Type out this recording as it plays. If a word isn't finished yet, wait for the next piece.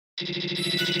TMP.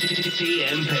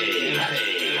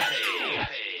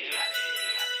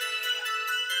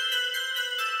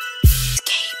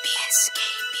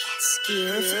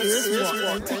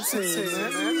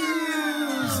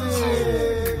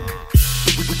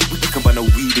 We can buy no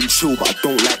weed and chill, but I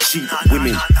don't like cheap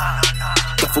women.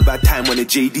 Duffel bad time when a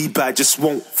JD bag just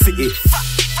won't fit it.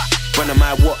 When am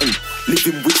I what and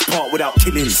living which part without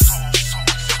killings?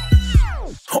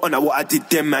 Oh, now what I did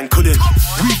then, man, couldn't.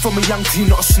 Weed from a young team,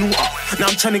 not a snooter. Now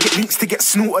I'm trying to get links to get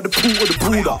snooter, the pool or the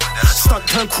border. Stunt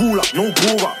turn cooler, no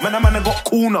borer. Man, I got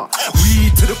corner.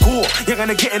 Weed to the core. You're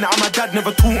gonna get in that, my dad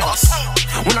never taught us.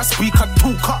 When I speak, I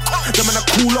talk up. Them man, I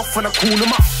cool off when I cool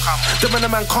them up.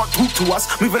 Them man can't talk to us.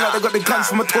 Moving like they got the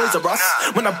guns from a Toys R Us.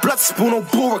 When I blood spill, no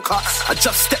borer cuts. I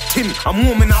just stepped in, I'm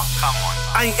warming up.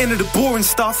 I ain't into the boring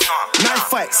stuff. Knife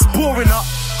fights, boring up.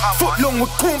 Foot long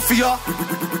with corn for ya.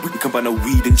 We can buy no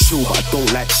weed and chill, but I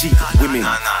don't like cheap women.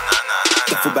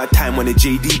 Duffel bad time when a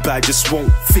JD bag just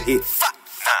won't fit it.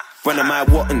 When am I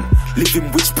what and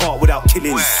living which part without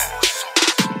killings?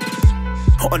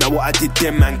 Oh, now what I did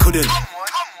then, man, couldn't.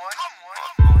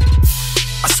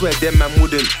 I swear them man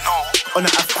wouldn't. On the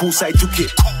F course I took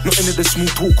it. Not into the small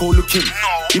talk or looking.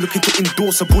 You're looking to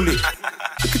endorse a bullet.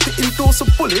 Look at the endorse a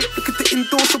bullet. Look at the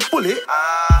endorse a bullet.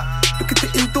 Look at the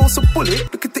endorse a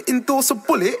bullet. Look at the endorse a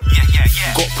bullet.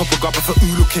 Yeah. Got proper grabber for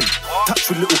ooh looking. Touch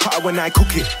with little cutter when I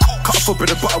cook it. Cut for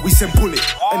bread and butter, we send bullet.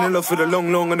 And I love for the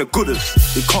long and the gooders.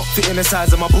 It can't fit in the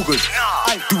size of my boogers.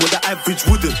 I do what the average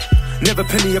wouldn't. Never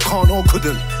penny you can't or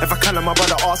couldn't. If I can and my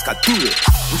brother ask, I do it.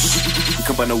 We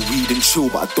can buy no weed and chill,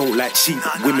 but I don't like cheap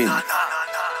women.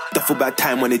 Duffel bad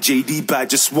time when a JD bag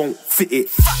just won't fit it.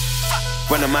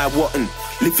 When am I what and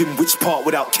living which part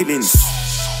without killings?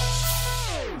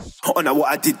 Oh, now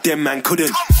what I did then, man,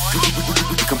 couldn't.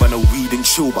 We can buy no weed and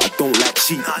chill, but I don't like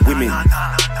cheap women.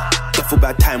 Duffel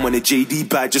bad time when a JD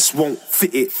bag just won't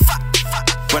fit it.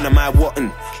 When am I what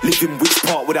and living which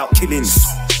part without killings?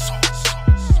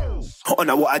 Oh,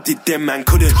 now what I did then, man,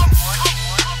 couldn't.